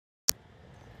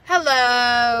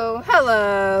Hello,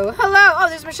 hello, hello. Oh,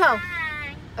 there's Michelle.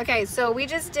 Hi. Okay, so we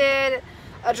just did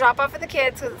a drop off for the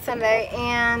kids because it's Sunday,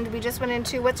 and we just went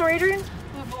into, what store, Adrian?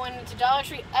 We went into Dollar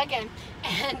Tree again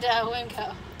and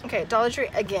Winco. Okay, Dollar Tree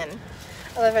again.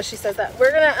 I love how she says that.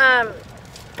 We're gonna,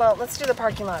 well, let's do the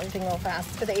parking lot thing real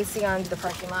fast. Put the AC on, do the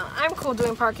parking lot. I'm cool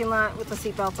doing parking lot with the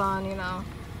seatbelt on, you know.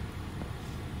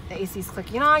 The AC's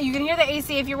clicking. You know, you can hear the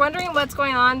AC. If you're wondering what's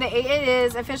going on, it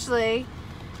is officially,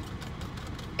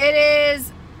 it is,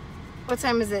 what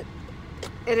time is it?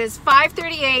 It is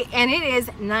 5:38 and it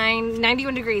is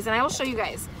 91 degrees. And I will show you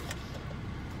guys.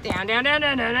 Down,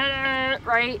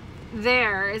 right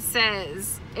there it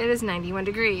says it is 91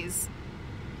 degrees.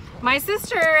 My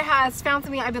sister has found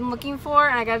something I've been looking for,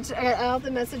 and I got out the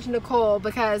message Nicole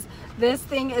because this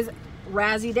thing is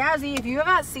razzy dazzy. If you have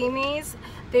not seen these,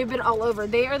 they've been all over.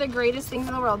 They are the greatest things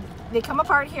in the world. They come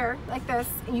apart here like this,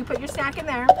 and you put your snack in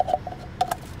there,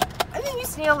 and then you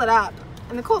seal it up.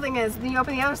 And the cool thing is, then you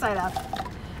open the other side up,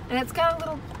 and it's got a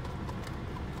little,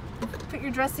 put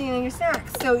your dressing and your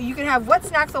snacks. So you can have wet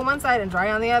snacks on one side and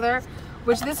dry on the other,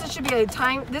 which this should be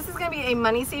this is gonna be a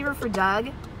money saver for Doug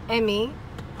and me,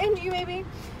 and you maybe.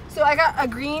 So I got a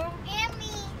green And me.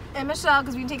 and Michelle,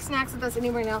 because we can take snacks with us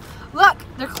anywhere now. Look,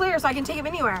 they're clear, so I can take them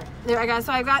anywhere. There I got,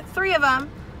 so I've got 3 of them: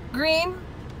 green,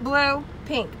 blue,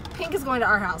 pink. Pink is going to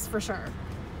our house for sure.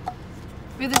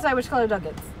 We have to decide which color Doug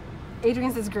gets.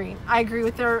 Adrian says green. I agree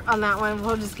with her on that one.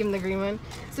 We'll just give him the green one.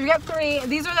 So we got 3.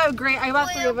 These are the great. I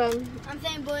bought 3 of them. I'm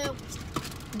saying blue.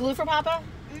 Blue for Papa.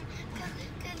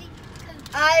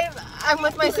 Cause I'm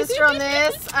with my sister on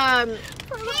this. Pan.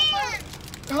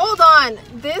 Hold on.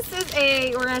 This is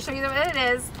we're gonna show you what it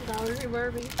is. Dollar Tree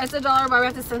Barbie. It's $1 bar. We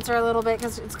have to censor a little bit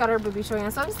because it's got our boobie showing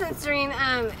us. So I'm censoring.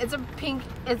 It's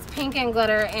pink and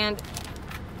glitter, and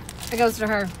it goes to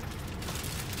her.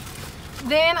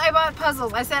 Then I bought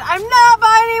puzzles. I said I'm not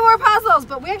buying any more puzzles,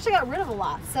 but we actually got rid of a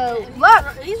lot. So look,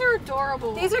 These are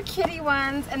adorable. these are kitty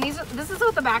ones, and this is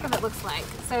what the back of it looks like.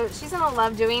 So she's gonna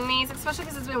love doing these, especially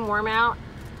because it's been warm out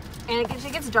and it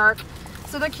gets dark.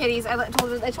 So they're kitties. I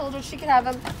told her she could have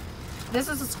them. This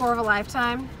is a score of a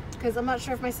lifetime because I'm not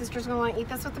sure if my sister's gonna want to eat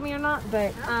this with me or not.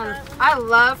 But I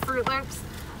love Fruit Loops.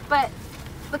 But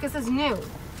look, it says new,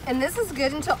 and this is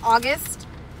good until August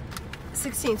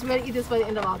 16th. So we gotta eat this by the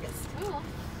end of August. Ooh.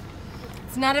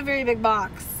 It's not a very big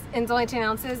box, and it's only 10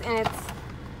 ounces, and it's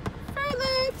Fruit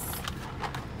Loops.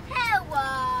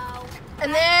 Hello.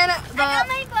 And then I got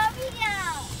my puppy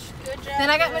now. Good job. then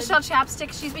I got Michelle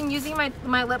chapstick. She's been using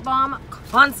my lip balm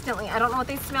constantly. I don't know what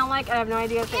they smell like. I have no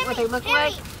idea what they look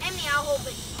like. Emmy, I'll hold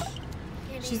it.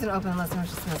 She's gonna open and listen what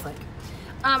she smells like.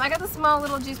 I got the small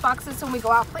little juice boxes so when we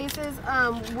go out places.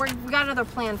 We got another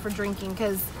plan for drinking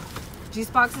because juice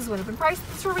boxes would have been priced at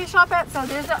the store we shop at. So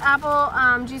there's the apple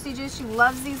juicy juice. She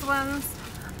loves these ones.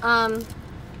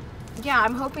 Yeah,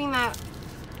 I'm hoping that,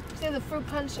 see the fruit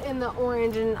punch and the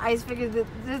orange, and I figured that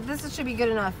this should be good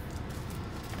enough.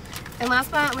 And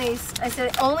last but not least, I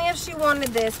said only if she wanted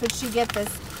this would she get this.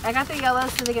 I got the yellow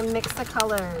so they can mix the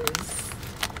colors.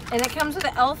 And it comes with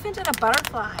an elephant and a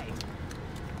butterfly.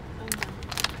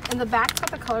 And the back's got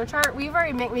the color chart. We've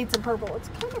already made some purple. It's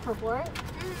kind of purple, right?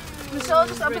 Michelle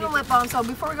just opened the lip balm, so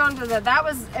before we go into that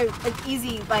was an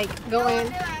easy, like, go in.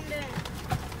 I'm doing.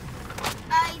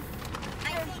 I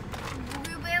think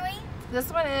blueberry.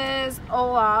 This one is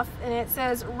Olaf, and it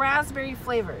says raspberry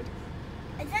flavored.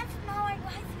 Does that smell like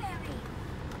raspberry?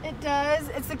 It does.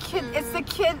 It's the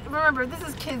kid. Remember, this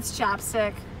is kids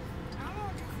chapstick. I don't know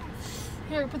what this is.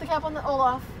 Here, put the cap on the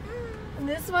Olaf. And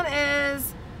this one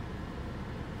is,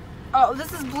 oh,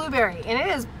 this is blueberry, and it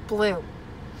is blue.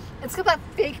 It's got that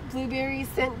fake blueberry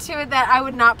scent to it that I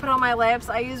would not put on my lips.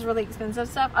 I use really expensive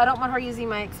stuff. I don't want her using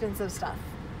my expensive stuff.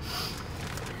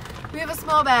 We have a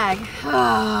small bag.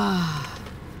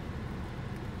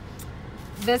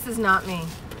 This is not me.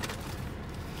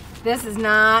 This is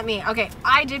not me. Okay,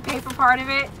 I did pay for part of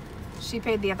it. She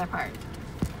paid the other part.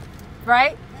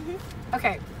 Right? Mm-hmm.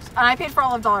 Okay, and I paid for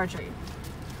all of Dollar Tree.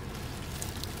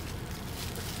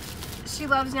 She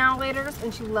loves Now and Laters,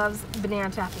 and she loves Banana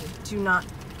Taffy. Do not.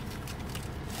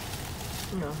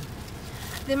 No.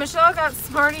 Then Michelle got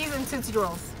Smarties and Tootsie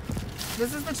Rolls.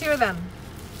 This is the 2 of them.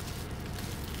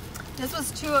 This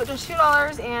was $2.09.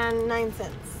 Is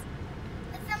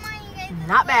that mine, you guys?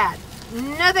 Not bad.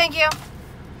 No, thank you.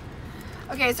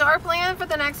 Okay, so our plan for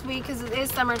the next week, because it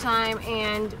is summertime,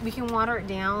 and we can water it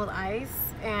down with ice.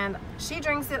 And she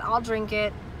drinks it, I'll drink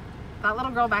it. That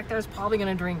little girl back there is probably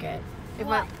gonna drink it.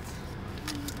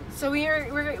 So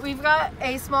we've got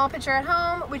a small pitcher at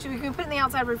home, which we can put in the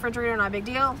outside refrigerator, not a big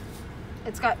deal.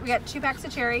 We got 2 packs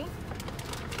of cherry.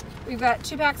 We've got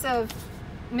 2 packs of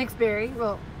mixed berry.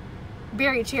 Well,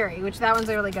 berry cherry, which that one's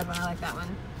a really good one. I like that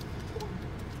one.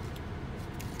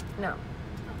 No.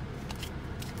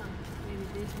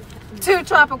 Two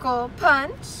tropical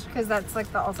punch, because that's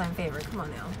like the all-time favorite. Come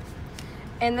on now.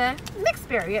 And the mixed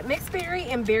berry. Mixed berry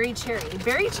and berry cherry.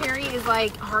 Berry cherry is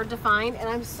like hard to find, and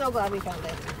I'm so glad we found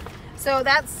it. So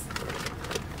that's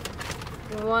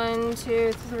 1,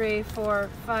 2, 3, 4,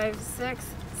 5, 6,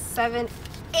 7,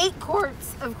 8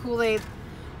 quarts of Kool-Aid.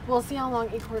 We'll see how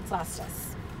long 8 quarts last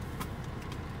us.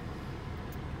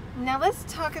 Now let's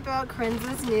talk about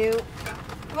Krenza's new,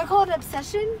 what call it,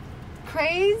 obsession?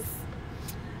 Craze?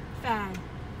 Fad.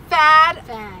 Fad?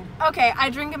 Fad. Okay, I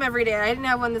drink them every day. I didn't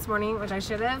have one this morning, which I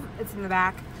should have. It's in the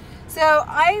back. So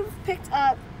I've picked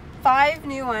up 5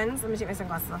 new ones. Let me take my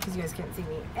sunglasses off because you guys can't see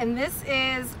me. And this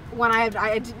is one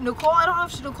Nicole, I don't know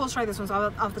if Nicole's tried this one, so I'll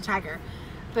have to tag her.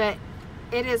 But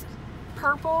it is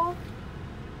purple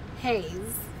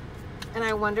haze. And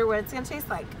I wonder what it's going to taste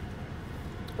like.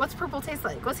 What's purple taste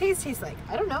like? What's haze taste like?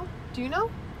 I don't know. Do you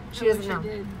know? She doesn't know. I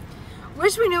did.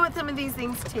 Wish we knew what some of these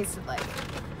things tasted like.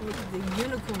 The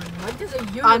unicorn. What does a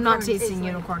unicorn I'm not taste tasting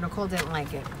like? unicorn. Nicole didn't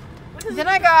like it. Then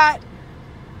I got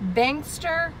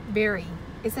Bankster berry.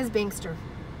 It says Bankster.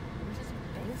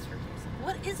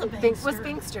 What is a Bankster? What's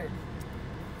Bankster?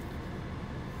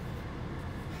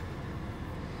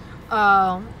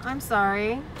 Oh, I'm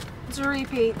sorry. It's a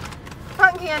repeat.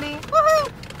 Cotton candy.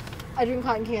 Woohoo! I drink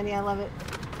cotton candy. I love it.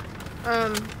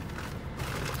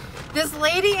 This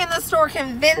lady in the store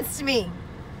convinced me.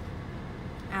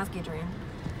 Ask Adrian.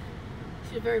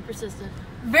 She's very persistent.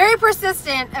 Very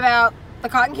persistent about the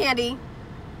cotton candy.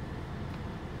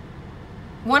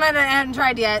 One I hadn't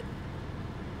tried yet.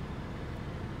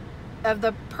 Of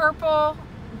the purple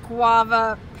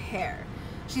guava pear.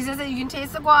 She says that you can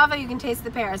taste the guava, you can taste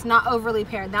the pear. It's not overly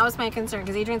pear. That was my concern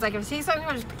because Adrian's like, if it tastes something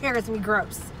much pear, it's gonna be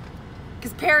gross.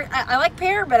 Because pear, I like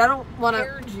pear, but I don't want to.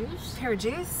 Pear juice? Pear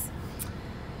juice.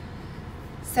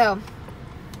 So,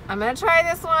 I'm gonna try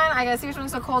this one. I gotta see which one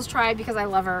Nicole's tried because I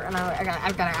love her and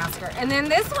I've gotta ask her. And then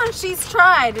this one she's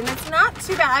tried and it's not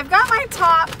too bad. I've got my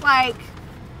top like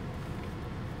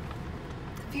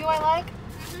few I like.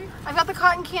 I've got the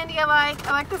cotton candy I like.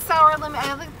 I like the sour lemon.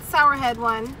 I like the sour head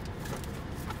one.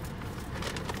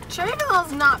 Cherry vanilla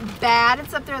is not bad.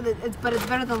 It's up there, but it's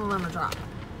better than the lemon drop.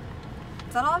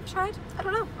 Is that all I've tried? I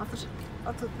don't know. I'll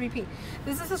have to repeat.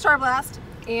 This is a Star Blast,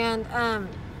 and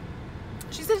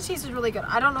she said it tasted really good.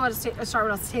 I don't know what a Star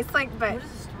Blast tastes like, but What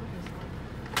does a Star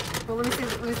Blast like? well, let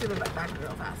me see the back of it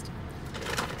real fast.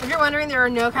 If you're wondering, there are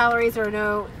no calories or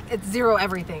no. It's zero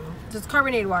everything. Just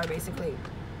carbonated water, basically.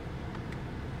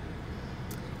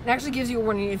 It actually gives you a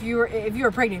warning. If you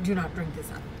are pregnant, do not drink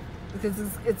this up because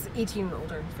it's 18 and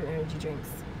older for energy drinks.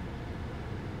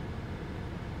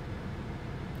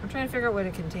 I'm trying to figure out what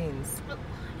it contains. Well, are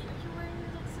you wearing your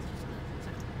little sister's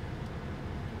glasses?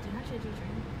 Do not judge,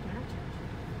 Adrian. Do not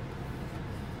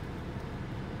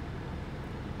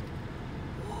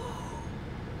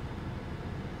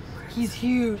judge. He's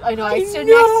huge. I know. I stood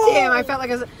next to him. I felt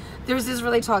like there was this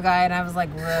really tall guy, and I was like,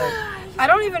 whoa. I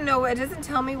don't even know. It doesn't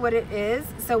tell me what it is,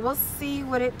 so we'll see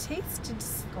what it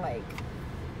tastes like.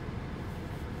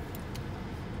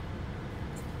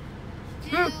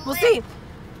 We'll see.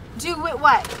 Do it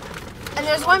what? And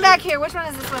there's one back here. Which one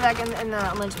is this one back in the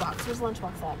lunchbox? Where's the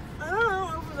lunchbox at? I don't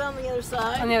know. Over on the other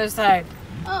side. On the other side.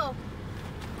 Oh.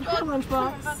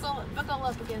 Lunchbox. Buckle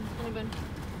up again. Anybody?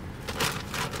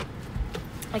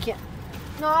 I can't.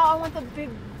 No, I want the big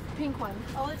pink one.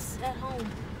 Oh, it's at home.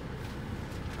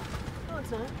 No,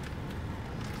 it's not.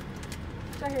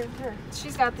 It's right here. Here.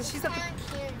 She's got this. She's got the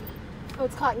candy. Oh,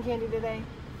 it's cotton candy today.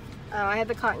 Oh, I had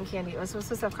the cotton candy. I was supposed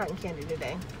to have cotton candy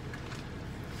today.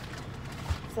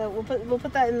 So we'll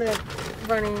put that in the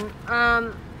running.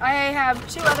 I have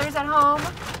 2 others at home.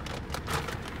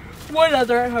 1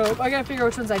 other at home. I gotta figure out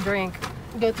which ones I drink.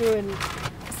 Go through and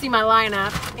see my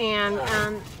lineup,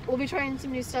 and we'll be trying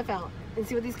some new stuff out and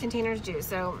see what these containers do.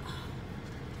 So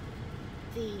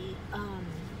The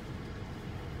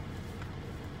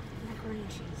macaroni and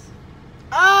cheese.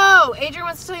 oh, Adrian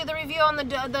wants to tell you the review on the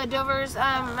Dover's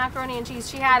macaroni and cheese.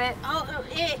 She had it. Oh,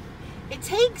 it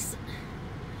takes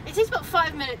about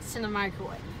 5 minutes in the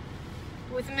microwave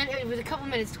with a couple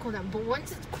minutes to cool down. But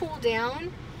once it's cooled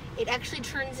down, it actually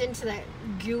turns into that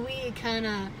gooey kind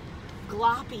of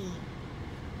gloppy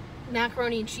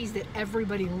macaroni and cheese that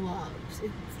everybody loves.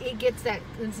 It gets that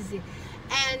consistency,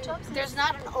 and there's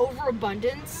not an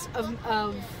overabundance of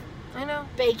I know.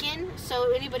 bacon.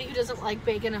 So anybody who doesn't like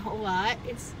bacon a whole lot,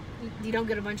 you don't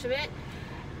get a bunch of it,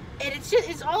 and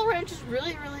it's all around just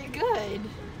really, really good.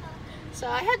 So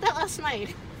I had that last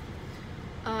night.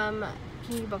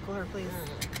 Can you buckle her, please?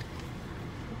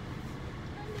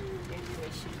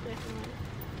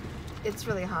 It's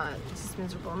really hot. It's just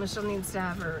miserable. Michelle needs to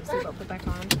have her seatbelt put back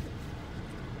on.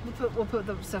 We'll put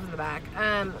the stuff in the back.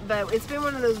 But it's been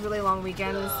one of those really long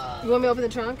weekends. You want me to open the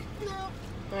trunk? No.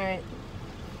 All right.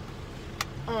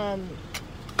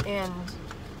 And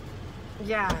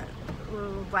yeah,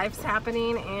 life's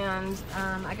happening, and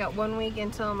I got 1 week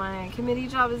until my committee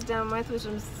job is done with, which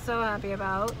I'm so happy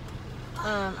about.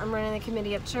 I'm running the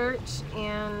committee at church,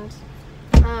 and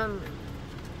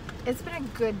it's been a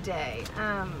good day.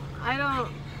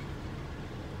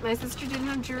 My sister didn't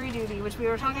have jury duty, which we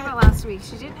were talking about last week.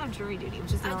 She didn't have jury duty,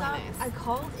 which is really nice. I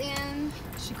called in.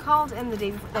 She called in the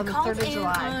day before, on the 3rd of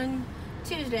July. On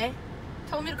Tuesday.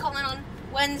 Told me to call in on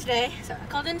Wednesday. So I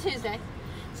called in Tuesday.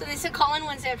 So they said call in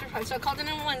Wednesday after 5. So I called in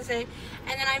on Wednesday,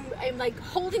 and then I'm like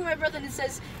holding my breath, and it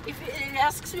says, if it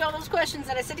asks me all those questions,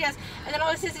 and I said yes, and then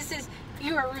all it says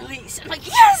you are released. I'm like,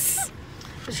 yes!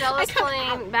 Michelle is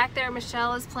playing back there.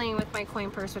 Michelle is playing with my coin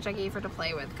purse, which I gave her to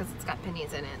play with because it's got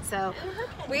pennies in it. So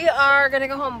we are gonna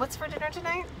go home. What's for dinner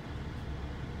tonight?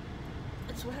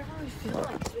 It's whatever we feel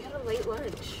like. 'Cause we had a late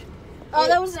lunch. Oh,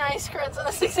 that was nice, Chris.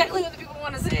 That's exactly what the people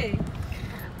want to see.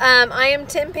 I am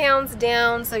 10 pounds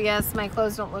down, so yes, my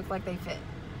clothes don't look like they fit.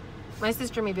 My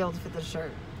sister may be able to fit the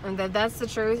shirt, and that's the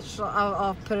truth.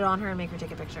 I'll put it on her and make her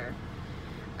take a picture.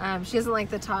 She doesn't like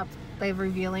the top, the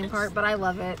revealing part, but I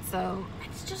love it. So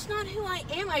it's just not who I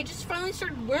am. I just finally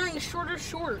started wearing shorter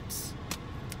shorts.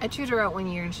 I chewed her out one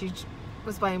year, and she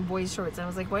was buying boys shorts, and I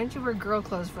was like, why don't you wear girl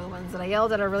clothes for the ones that I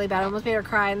yelled at her really bad. I almost made her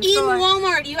cry. And in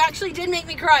Walmart, you actually did make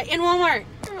me cry. In Walmart.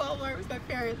 In Walmart with my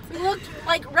parents. We looked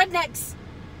like rednecks.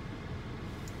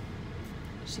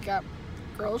 She got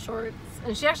girl shorts,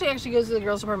 and she actually goes to the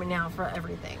girls department now for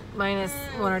everything, minus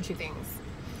 1 or 2 things.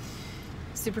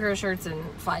 Superhero shirts and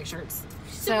flag shirts.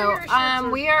 So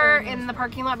we are in the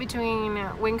parking lot between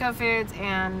Winco Foods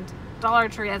and Dollar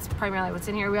Tree. That's primarily what's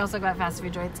in here. We also got fast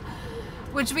food joints,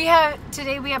 which we have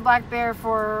today. We have Black Bear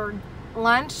for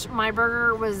lunch. My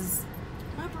burger was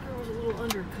a little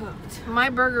undercooked. My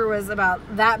burger was about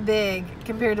that big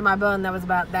compared to my bun that was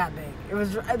about that big.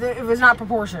 It was not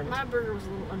proportioned. My burger was a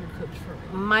little undercooked for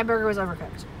me. My burger was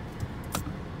overcooked.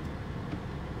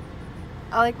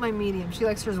 I like my medium. She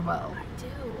likes hers well. I do.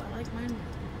 I like mine.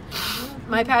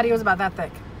 My patty was about that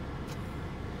thick.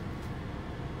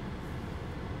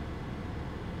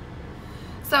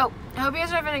 So, I hope you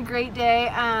guys are having a great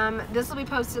day. This will be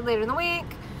posted later in the week.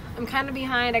 I'm kind of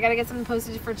behind. I got to get something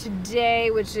posted for today,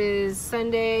 which is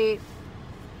Sunday,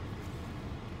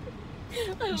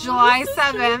 July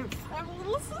 7th. I have a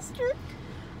little sister.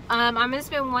 I'm going to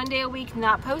spend 1 day a week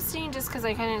not posting just because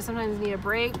I kind of sometimes need a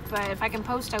break. But if I can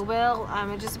post, I will.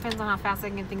 It just depends on how fast I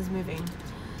can get things moving.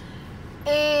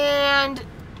 And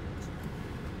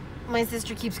my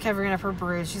sister keeps covering up her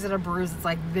bruise. She said a bruise is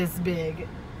like this big.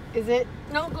 Is it?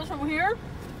 No, it goes from here.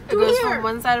 It goes from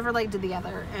one side of her leg to the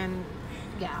other. And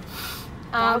yeah.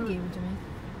 God gave it to me.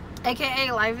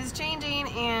 AKA life is changing,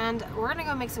 and we're gonna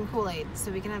go make some Kool-Aid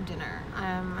so we can have dinner.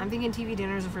 I'm thinking TV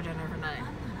dinners are for dinner tonight. I'm not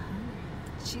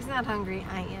hungry. She's not hungry.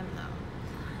 I am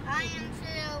though. I am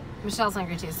too. Michelle's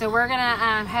hungry too. So we're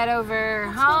gonna head over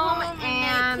home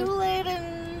and make Kool-Aid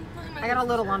and I got a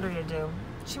little laundry to do.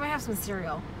 She might have some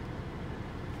cereal.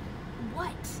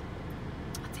 What?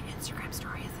 That's an Instagram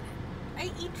story, isn't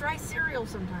it? I eat dry cereal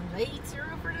sometimes. I eat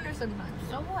cereal for dinner sometimes.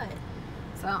 So what?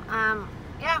 So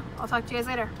yeah, I'll talk to you guys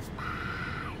later. Bye.